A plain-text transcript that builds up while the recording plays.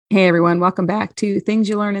Hey everyone, welcome back to Things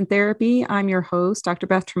You Learn in Therapy. I'm your host, Dr.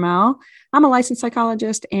 Beth Trammell. I'm a licensed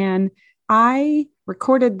psychologist, and I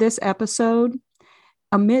recorded this episode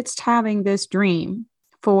amidst having this dream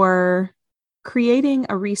for creating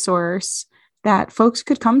a resource that folks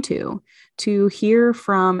could come to hear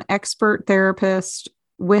from expert therapists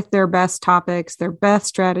with their best topics, their best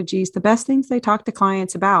strategies, the best things they talk to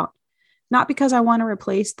clients about. Not because I want to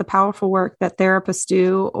replace the powerful work that therapists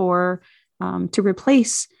do or to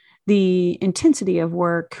replace the intensity of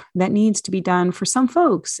work that needs to be done for some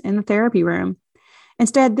folks in the therapy room.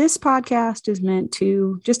 Instead, this podcast is meant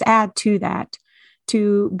to just add to that,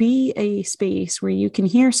 to be a space where you can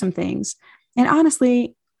hear some things. And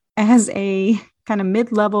honestly, as a kind of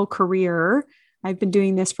mid-level career, I've been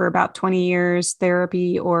doing this for about 20 years,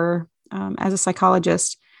 therapy or as a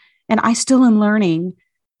psychologist, and I still am learning.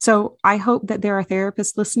 So I hope that there are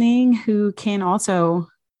therapists listening who can also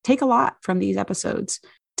take a lot from these episodes.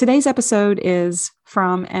 Today's episode is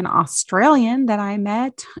from an Australian that I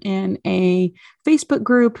met in a Facebook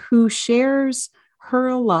group who shares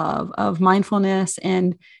her love of mindfulness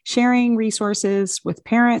and sharing resources with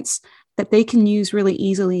parents that they can use really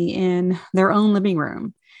easily in their own living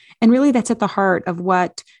room. And really, that's at the heart of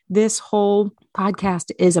what this whole podcast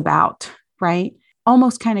is about, right?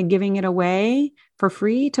 Almost kind of giving it away for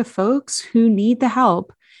free to folks who need the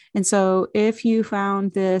help. And so if you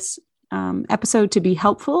found this episode to be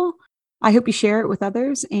helpful, I hope you share it with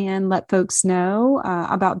others and let folks know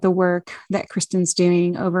about the work that Kristen's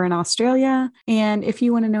doing over in Australia. And if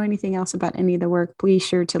you want to know anything else about any of the work, please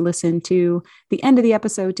sure to listen to the end of the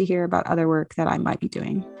episode to hear about other work that I might be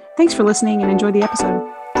doing. Thanks for listening and enjoy the episode.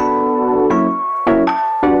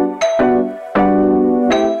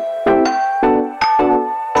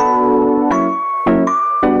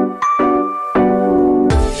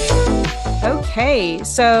 Okay,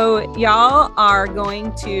 so y'all are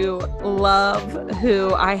going to love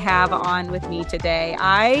who I have on with me today.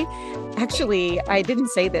 I didn't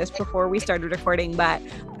say this before we started recording, but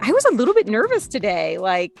I was a little bit nervous today.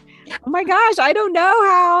 Like, oh my gosh, I don't know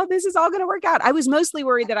how this is all going to work out. I was mostly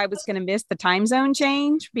worried that I was going to miss the time zone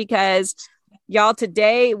change because y'all,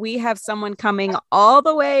 today we have someone coming all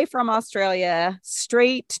the way from Australia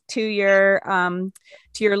straight to your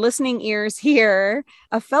listening ears here,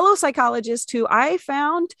 a fellow psychologist who I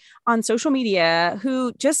found on social media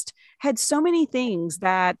who just had so many things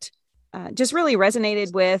that just really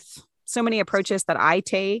resonated with so many approaches that I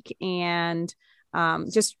take and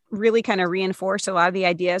just really kind of reinforced a lot of the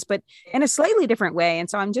ideas, but in a slightly different way. And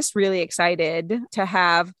so I'm just really excited to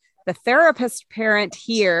have the therapist parent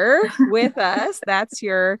here with us. That's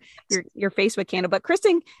your Facebook handle. But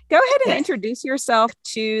Kristen, go ahead and introduce yourself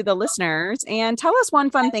to the listeners and tell us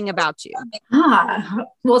one fun thing about you.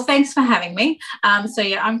 Well, thanks for having me.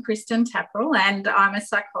 I'm Kristen Taprell and I'm a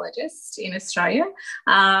psychologist in Australia.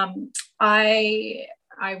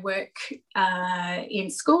 I work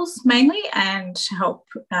in schools mainly and help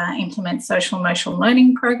implement social emotional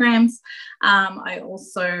learning programs. I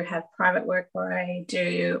also have private work where I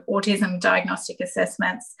do autism diagnostic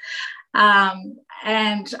assessments.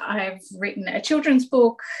 And I've written a children's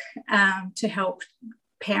book to help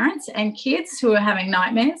parents and kids who are having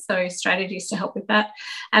nightmares, so strategies to help with that.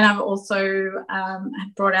 And I've also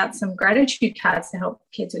brought out some gratitude cards to help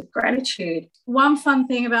kids with gratitude. One fun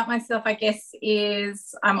thing about myself, I guess,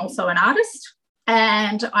 is I'm also an artist,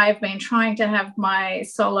 and I've been trying to have my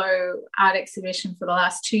solo art exhibition for the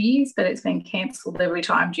last 2 years, but it's been cancelled every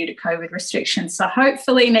time due to COVID restrictions. So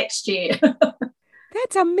hopefully next year.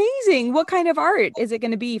 That's amazing. What kind of art is it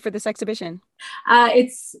going to be for this exhibition?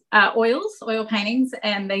 It's oil paintings,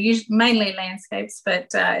 and they're usually mainly landscapes, but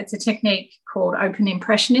it's a technique called open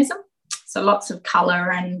impressionism. So lots of colour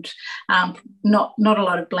and not a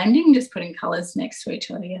lot of blending, just putting colours next to each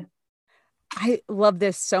other. Yeah. I love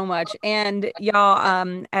this so much. And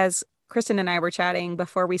y'all, as Kristen and I were chatting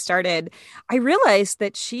before we started, I realized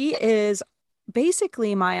that she is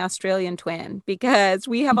basically my Australian twin because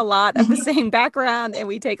we have a lot of the same background and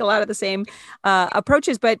we take a lot of the same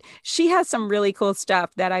approaches, but she has some really cool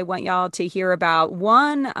stuff that I want y'all to hear about.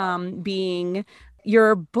 One being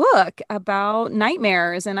your book about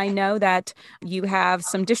nightmares. And I know that you have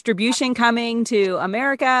some distribution coming to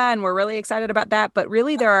America and we're really excited about that, but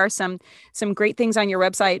really there are some great things on your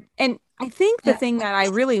website. And I think the thing that I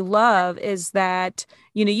really love is that,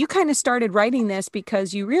 you kind of started writing this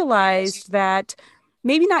because you realized that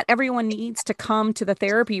maybe not everyone needs to come to the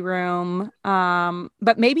therapy room,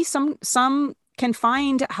 but maybe some can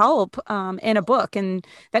find help in a book. And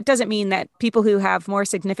that doesn't mean that people who have more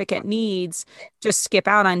significant needs just skip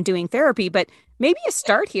out on doing therapy, but maybe you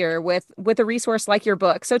start here with a resource like your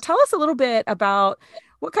book. So tell us a little bit about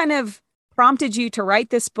what kind of prompted you to write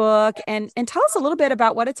this book, and tell us a little bit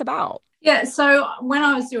about what it's about. Yeah, so when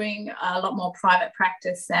I was doing a lot more private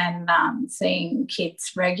practice and seeing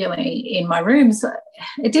kids regularly in my rooms,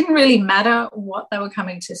 it didn't really matter what they were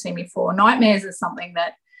coming to see me for. Nightmares is something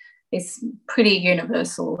that is pretty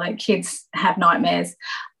universal. Like, kids have nightmares,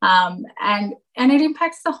 and it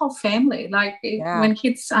impacts the whole family. Like, when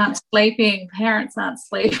kids aren't sleeping, parents aren't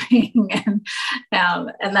sleeping, and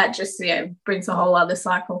that just brings a whole other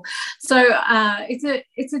cycle. So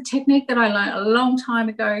it's a technique that I learned a long time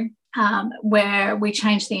ago, where we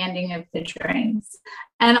change the ending of the dreams.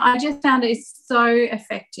 And I just found it so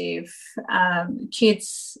effective.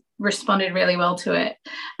 Kids responded really well to it.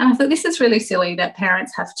 And I thought, this is really silly that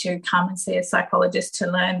parents have to come and see a psychologist to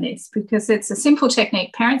learn this, because it's a simple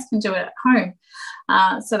technique. Parents can do it at home.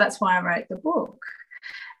 So that's why I wrote the book.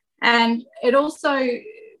 And it also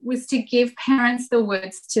was to give parents the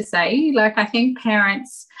words to say. Like, I think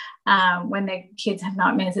parents, when their kids have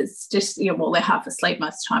nightmares, it's just, well, they're half asleep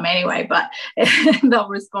most of the time anyway, but they'll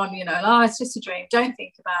respond, oh, it's just a dream, don't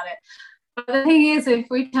think about it. But the thing is, if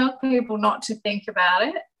we tell people not to think about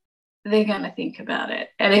it, they're going to think about it,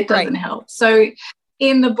 and it doesn't help. So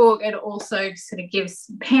in the book, it also sort of gives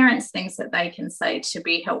parents things that they can say to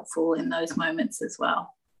be helpful in those moments as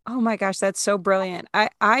well. Oh my gosh, that's so brilliant.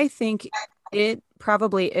 I think it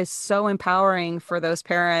probably is so empowering for those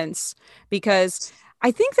parents, because I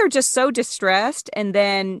think they're just so distressed. And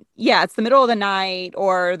then, it's the middle of the night,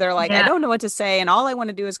 or they're like, I don't know what to say, and all I want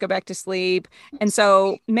to do is go back to sleep. And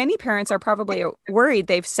so many parents are probably worried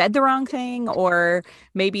they've said the wrong thing, or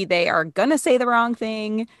maybe they are going to say the wrong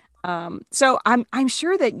thing. So I'm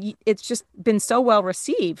sure that it's just been so well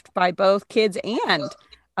received by both kids and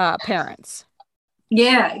parents.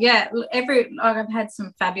 Yeah. I've had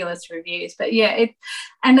some fabulous reviews, but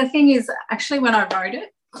and the thing is, actually, when I wrote it,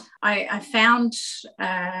 I found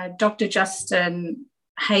Dr. Justin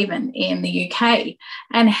Haven in the UK,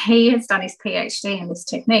 and he has done his PhD in this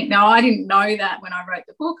technique. Now, I didn't know that when I wrote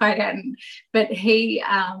the book, I hadn't, but he,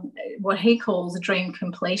 what he calls dream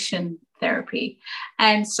completion therapy.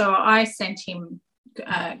 And so I sent him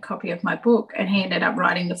a copy of my book, and he ended up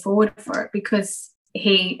writing the foreword for it, because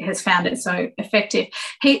he has found it so effective.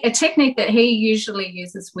 A technique that he usually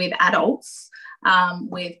uses with adults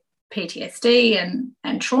with PTSD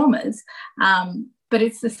and traumas, but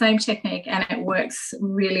it's the same technique, and it works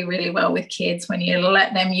really, really well with kids when you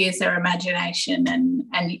let them use their imagination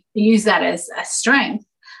and use that as a strength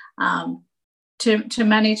to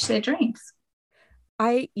manage their dreams.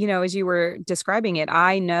 As you were describing it,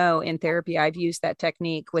 I know in therapy I've used that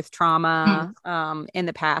technique with trauma in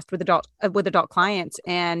the past with adult clients,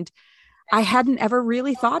 and I hadn't ever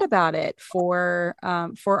really thought about it for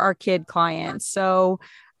our kid clients. So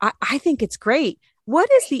I think it's great. What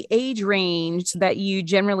is the age range that you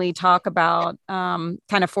generally talk about kind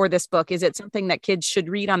of for this book? Is it something that kids should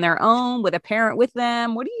read on their own with a parent with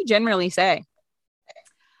them? What do you generally say?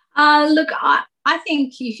 Look, I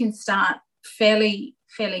think you can start fairly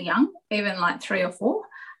young, even like 3 or 4,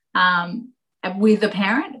 with a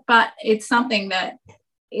parent. But it's something that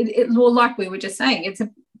well, like we were just saying, it's a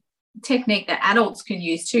technique that adults can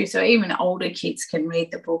use too. So even older kids can read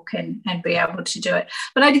the book and be able to do it.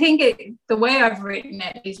 But I think the way I've written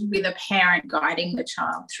it is with a parent guiding the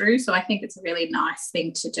child through. So I think it's a really nice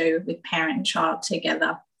thing to do with parent and child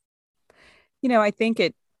together. I think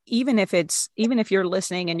even if you're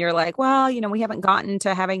listening and you're like, well, we haven't gotten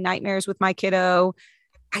to having nightmares with my kiddo,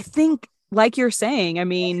 I think, like you're saying, I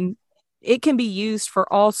mean, it can be used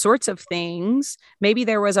for all sorts of things. Maybe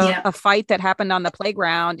there was a fight that happened on the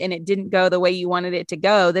playground and it didn't go the way you wanted it to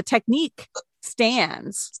go. The technique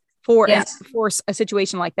stands for a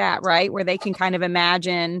situation like that, right? Where they can kind of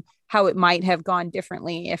imagine how it might have gone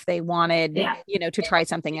differently if they wanted, to try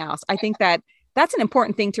something else. I think that's an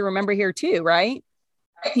important thing to remember here too, right?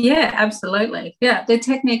 Yeah, absolutely. Yeah, the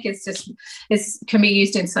technique can be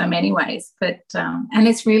used in so many ways, but and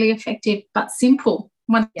it's really effective but simple.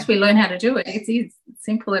 Once we learn how to do it, it's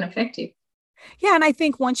simple and effective. Yeah, and I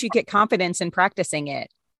think once you get confidence in practicing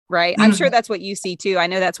it, right? I'm sure that's what you see too. I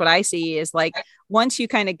know that's what I see is like, once you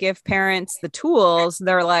kind of give parents the tools,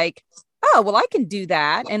 they're like, oh, well, I can do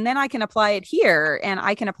that. And then I can apply it here, and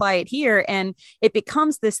I can apply it here. And it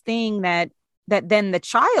becomes this thing that then the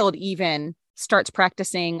child even starts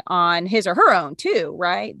practicing on his or her own too,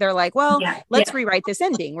 right? They're like, well, let's rewrite this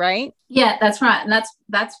ending, right? Yeah, that's right. And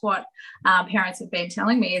that's what parents have been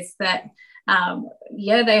telling me, is that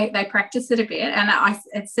they practice it a bit, and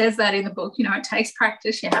it says that in the book. It takes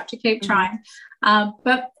practice. You have to keep trying,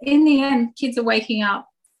 but in the end, kids are waking up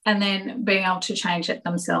and then being able to change it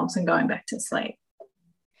themselves and going back to sleep.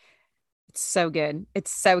 It's so good.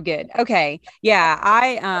 It's so good. Okay.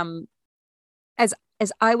 Yeah.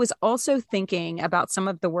 As I was also thinking about some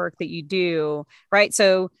of the work that you do, right?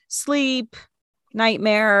 So sleep,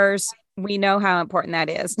 nightmares, we know how important that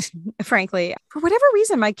is. Frankly, for whatever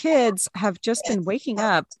reason, my kids have just been waking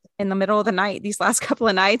up in the middle of the night these last couple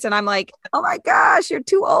of nights. And I'm like, oh my gosh, you're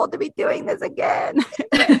too old to be doing this again.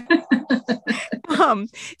 um,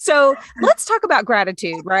 so let's talk about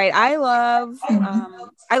gratitude, right? I love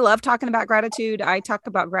talking about gratitude. I talk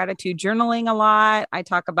about gratitude journaling a lot. I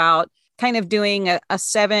talk about kind of doing a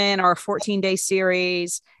 7 or 14-day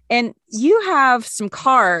series. And you have some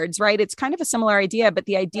cards, right? It's kind of a similar idea, but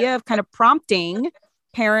the idea of kind of prompting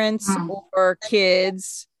parents or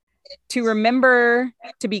kids to remember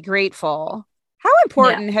to be grateful. How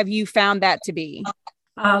important have you found that to be?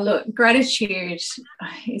 Look, gratitude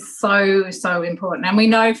is so important. And we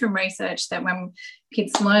know from research that when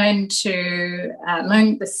kids learn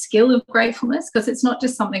the skill of gratefulness, because it's not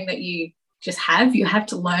just something that you just have, you have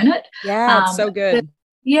to learn it. Yeah, it's so good.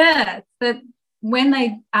 That when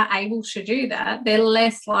they are able to do that, they're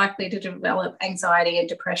less likely to develop anxiety and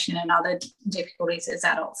depression and other difficulties as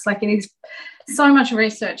adults. Like, it is so much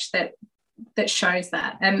research that shows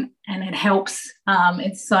that, and it helps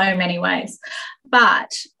in so many ways.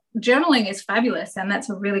 But journaling is fabulous, and that's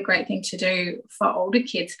a really great thing to do for older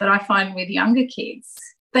kids. But I find with younger kids,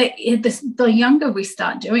 the younger we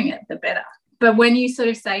start doing it, the better. But when you sort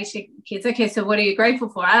of say to kids, okay, so what are you grateful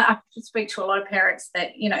for? I speak to a lot of parents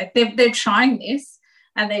that, you know, they're trying this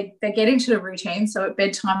and they get into the routine. So at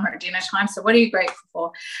bedtime or at dinner time, so what are you grateful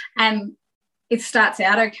for? And it starts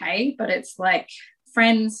out okay, but it's like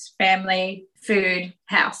friends, family, food,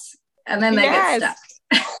 house. And then they get stuck.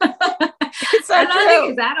 It's so and true. I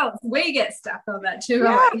think as adults, we get stuck on that too.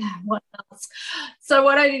 Yeah. Like, what else? So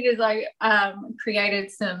what I did is I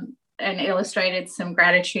created and illustrated some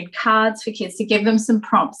gratitude cards for kids to give them some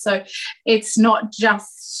prompts. So it's not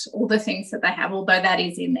just all the things that they have, although that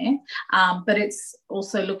is in there, but it's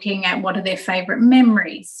also looking at what are their favourite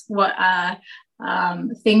memories, what are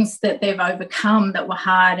things that they've overcome that were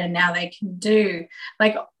hard and now they can do,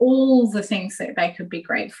 like all the things that they could be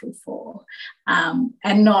grateful for,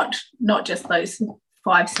 and not just those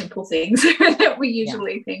 5 simple things that we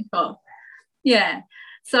usually think of. Yeah.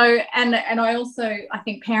 So, and I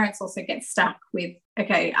think parents also get stuck with,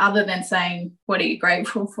 okay, other than saying, what are you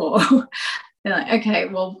grateful for? They're like, okay,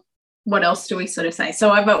 well, what else do we sort of say?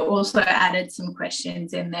 So I've also added some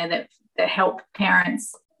questions in there that help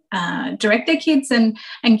parents direct their kids and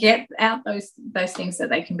get out those things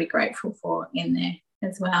that they can be grateful for in there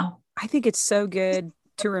as well. I think it's so good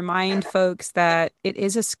to remind folks that it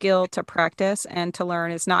is a skill to practice and to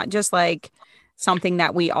learn. It's not just like something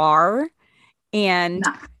that we are. And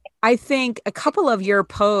I think a couple of your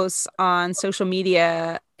posts on social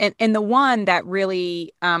media, and the one that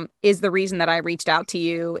really is the reason that I reached out to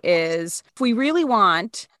you, is if we really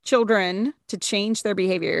want children to change their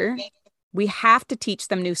behavior, we have to teach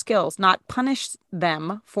them new skills, not punish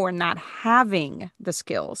them for not having the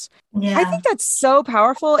skills. Yeah. I think that's so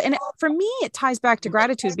powerful. And for me, it ties back to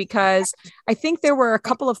gratitude, because I think there were a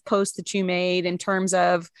couple of posts that you made in terms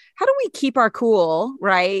of how do we keep our cool,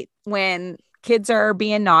 right? When kids are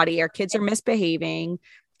being naughty or kids are misbehaving,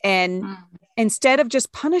 and instead of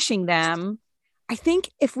just punishing them, I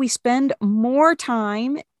think if we spend more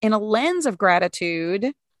time in a lens of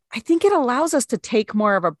gratitude, I think it allows us to take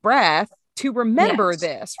more of a breath to remember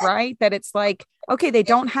this, right? That it's like, okay, they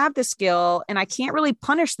don't have the skill and I can't really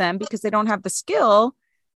punish them because they don't have the skill.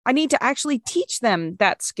 I need to actually teach them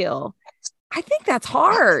that skill. I think that's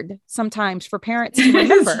hard sometimes for parents to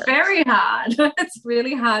remember. It's very hard. It's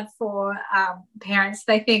really hard for parents.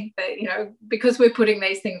 They think that, you know, because we're putting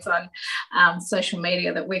these things on social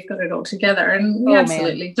media, that we've got it all together, and we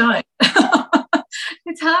absolutely don't.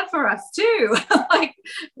 It's hard for us too. Like,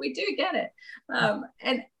 we do get it.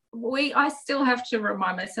 And I still have to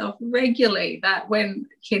remind myself regularly that when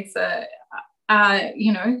kids are,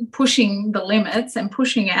 you know, pushing the limits and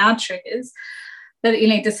pushing our triggers, that you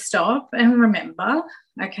need to stop and remember,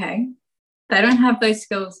 okay, they don't have those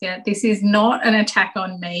skills yet. This is not an attack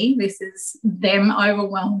on me. This is them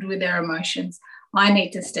overwhelmed with their emotions. I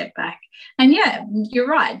need to step back. And yeah, you're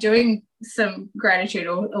right, doing some gratitude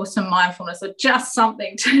or some mindfulness or just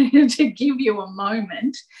something to give you a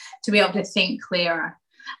moment to be able to think clearer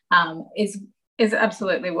is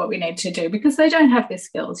absolutely what we need to do, because they don't have the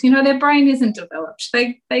skills. You know, their brain isn't developed.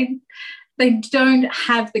 They don't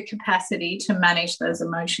have the capacity to manage those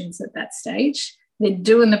emotions at that stage. They're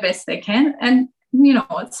doing the best they can. And, you know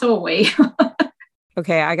what, so are we.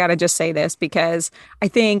 Okay, I got to just say this because I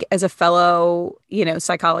think as a fellow,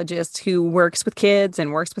 psychologist who works with kids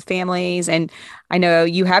and works with families, and I know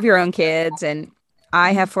you have your own kids and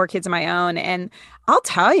I have four kids of my own. And I'll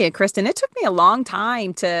tell you, Kristen, it took me a long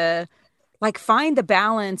time to like find the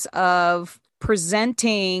balance of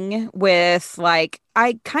presenting with like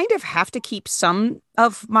I kind of have to keep some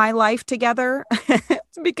of my life together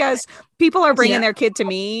because people are bringing Yeah. their kid to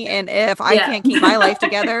me, and if I Yeah. can't keep my life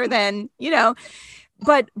together, then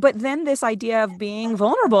but then this idea of being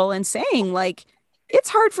vulnerable and saying like it's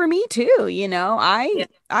hard for me too, Yeah.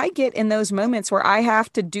 I get in those moments where I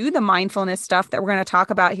have to do the mindfulness stuff that we're going to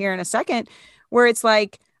talk about here in a second, where it's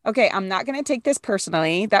like, okay, I'm not going to take this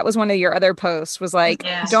personally. That was one of your other posts, was like,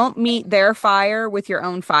 Yeah. don't meet their fire with your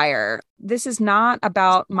own fire. This is not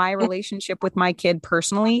about my relationship with my kid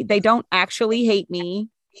personally. They don't actually hate me.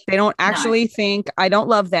 They don't No. actually think I don't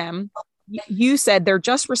love them. You said they're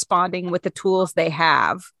just responding with the tools they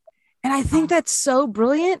have. And I think that's so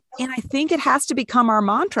brilliant. And I think it has to become our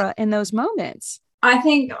mantra in those moments. I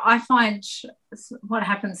find what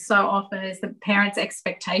happens so often is the parents'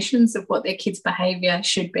 expectations of what their kids' behavior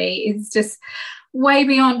should be is just way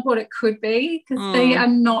beyond what it could be because they are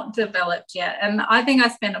not developed yet. And I think I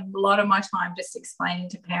spend a lot of my time just explaining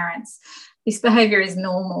to parents this behavior is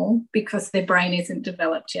normal because their brain isn't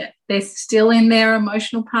developed yet. They're still in their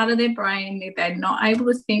emotional part of their brain. They're not able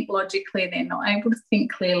to think logically. They're not able to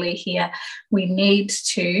think clearly here. We need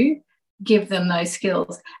to give them those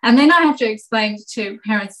skills. And then I have to explain to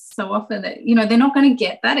parents so often that, they're not going to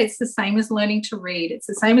get that. It's the same as learning to read. It's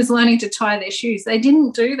the same as learning to tie their shoes. They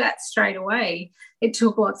didn't do that straight away. It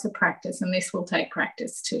took lots of practice, and this will take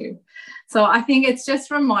practice too. So I think it's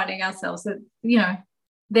just reminding ourselves that,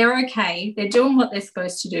 they're okay. They're doing what they're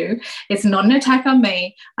supposed to do. It's not an attack on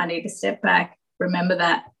me. I need to step back. Remember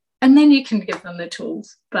that. And then you can give them the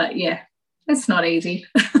tools. But yeah, it's not easy.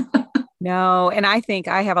 No, and I think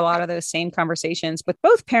I have a lot of those same conversations with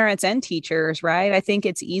both parents and teachers, right? I think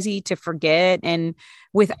it's easy to forget. And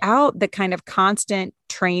without the kind of constant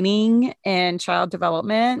training and child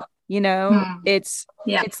development, it's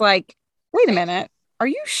like, wait a minute. Are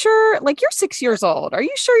you sure? Like, you're 6 years old. Are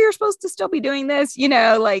you sure you're supposed to still be doing this?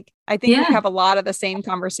 Like, I think we have a lot of the same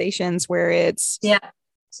conversations where it's,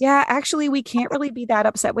 actually, we can't really be that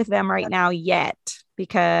upset with them right now yet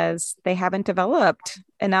because they haven't developed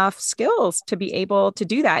enough skills to be able to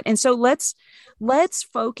do that. And so let's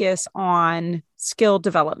focus on skill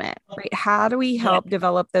development, right? How do we help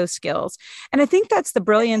develop those skills? And I think that's the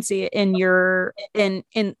brilliancy in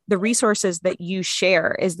in the resources that you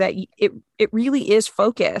share, is that it really is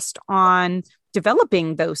focused on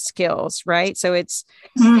developing those skills, right? So it's,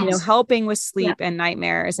 helping with sleep and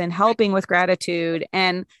nightmares and helping with gratitude.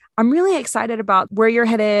 And I'm really excited about where you're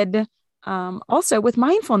headed, also with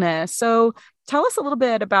mindfulness. So tell us a little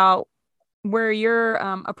bit about where your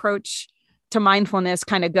approach to mindfulness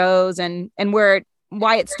kind of goes and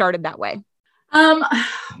why it started that way. Well,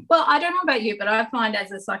 I don't know about you, but I find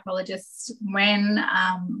as a psychologist, when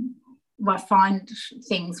I find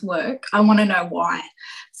things work, I want to know why.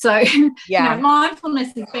 So,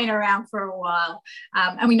 mindfulness has been around for a while,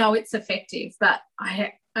 and we know it's effective, but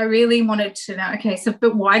I really wanted to know,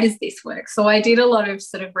 but why does this work? So I did a lot of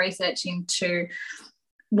sort of research into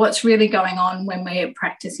what's really going on when we're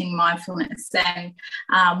practicing mindfulness and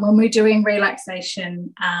when we're doing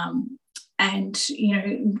relaxation, and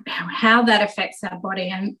how that affects our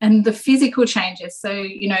body and the physical changes. So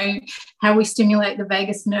how we stimulate the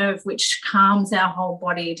vagus nerve, which calms our whole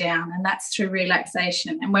body down, and that's through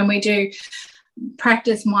relaxation. And when we do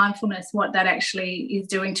practice mindfulness, what that actually is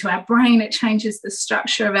doing to our brain, it changes the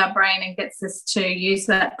structure of our brain and gets us to use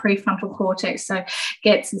that prefrontal cortex, so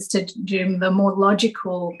gets us to do the more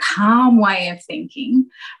logical, calm way of thinking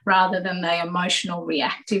rather than the emotional,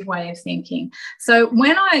 reactive way of thinking. So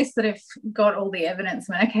when I sort of got all the evidence,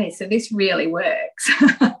 so this really works,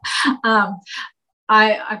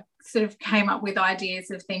 I sort of came up with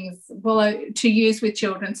ideas of things to use with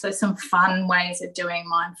children. So some fun ways of doing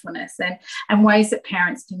mindfulness and ways that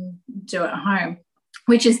parents can do at home,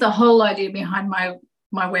 which is the whole idea behind my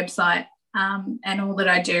website. And all that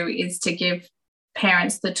I do is to give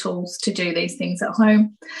parents the tools to do these things at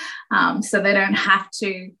home, so they don't have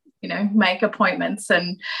to, make appointments.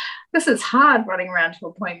 And this is hard, running around to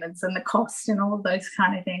appointments and the cost and all of those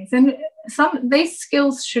kind of things. And these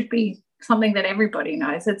skills should be something that everybody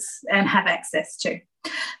knows and have access to.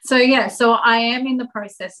 So I am in the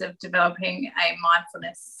process of developing a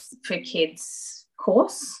mindfulness for kids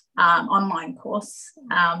course, online course.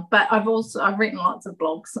 But I've written lots of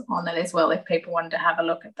blogs on it as well if people wanted to have a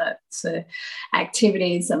look at the sort of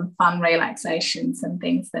activities and fun relaxations and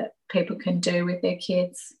things that people can do with their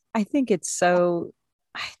kids. I think it's so,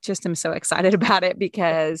 I just am so excited about it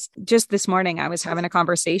because just this morning I was having a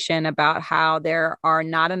conversation about how there are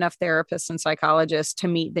not enough therapists and psychologists to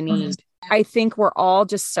meet the need. I think we're all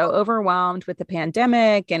just so overwhelmed with the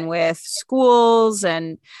pandemic and with schools.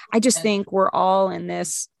 And I just think we're all in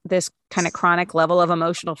this kind of chronic level of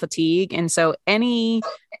emotional fatigue. And so any,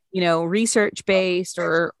 research-based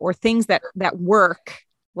or things that work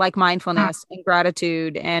like mindfulness and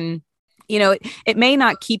gratitude and it may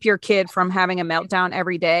not keep your kid from having a meltdown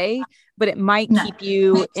every day, but it might keep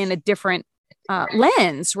you in a different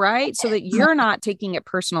lens, right? So that you're not taking it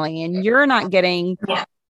personally and you're not getting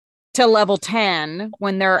to level 10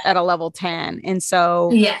 when they're at a level 10. And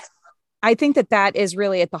so I think that is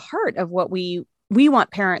really at the heart of what we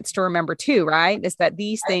want parents to remember too, right? Is that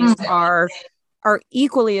these things are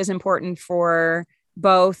equally as important for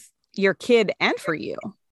both your kid and for you.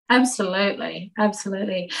 Absolutely.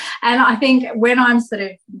 And I think when I'm sort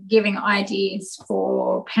of giving ideas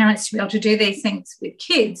for parents to be able to do these things with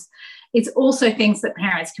kids, it's also things that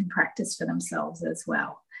parents can practice for themselves as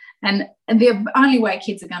well. And the only way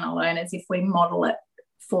kids are going to learn is if we model it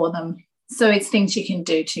for them. So it's things you can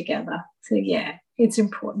do together. So it's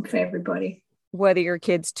important for everybody. Whether your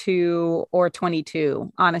kid's 2 or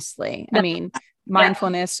 22, honestly. I mean,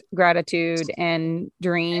 mindfulness, gratitude, and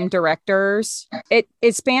dream directors, it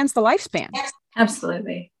spans the lifespan.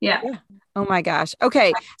 Absolutely. Yeah. Oh my gosh.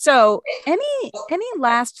 Okay. So any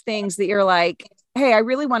last things that you're like, hey, I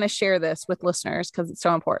really want to share this with listeners because it's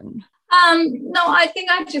so important? No, I think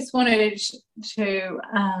I just wanted to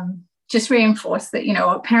just reinforce that,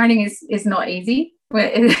 parenting is not easy.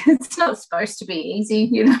 It's not supposed to be easy,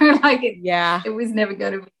 it was never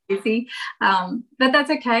going to be easy. But that's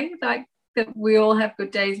okay. Like, that we all have good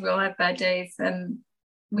days, we all have bad days, and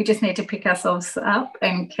we just need to pick ourselves up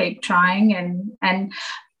and keep trying and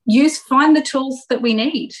find the tools that we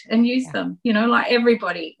need and use them.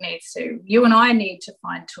 Everybody needs to. You and I need to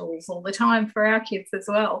find tools all the time for our kids as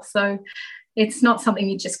well. So it's not something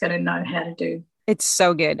you're just going to know how to do. It's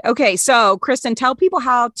so good. Okay, so Kristen, tell people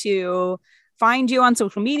how to find you on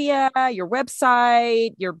social media, your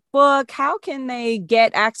website, your book. How can they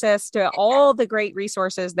get access to all the great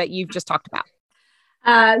resources that you've just talked about?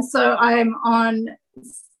 So I'm on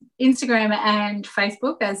Instagram and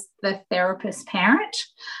Facebook as The Therapist Parent.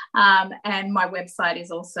 And my website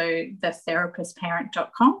is also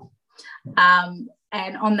thetherapistparent.com.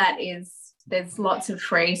 And on that there's lots of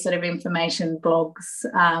free sort of information blogs.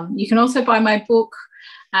 You can also buy my book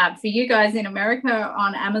for you guys in America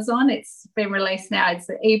on Amazon. It's been released now. It's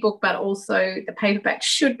the ebook, but also the paperback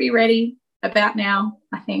should be ready about now,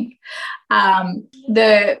 I think.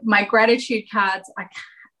 My gratitude cards,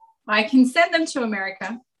 I can send them to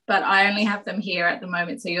America, but I only have them here at the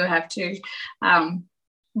moment. So you'll have to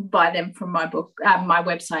buy them from my book, my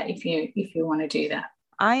website, if you want to do that.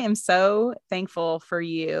 I am so thankful for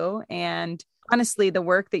you and honestly, the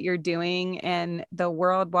work that you're doing and the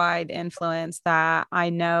worldwide influence that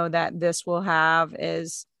I know that this will have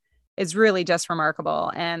is really just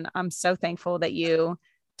remarkable. And I'm so thankful that you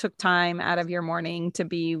took time out of your morning to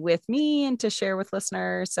be with me and to share with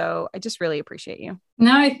listeners. So I just really appreciate you.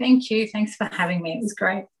 No, thank you. Thanks for having me. It was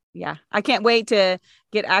great. Yeah. I can't wait to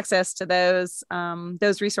get access to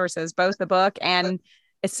those resources, both the book and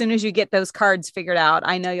as soon as you get those cards figured out,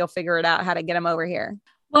 I know you'll figure it out how to get them over here.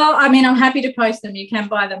 Well, I mean, I'm happy to post them. You can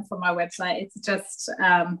buy them from my website. It's just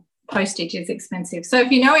postage is expensive. So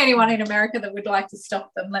if you know anyone in America that would like to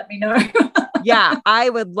stock them, let me know. Yeah,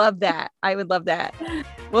 I would love that.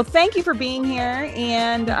 Well, thank you for being here.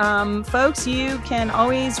 And folks, you can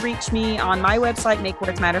always reach me on my website,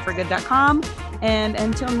 makewordsmatterforgood.com. And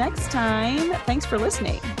until next time, thanks for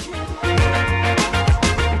listening.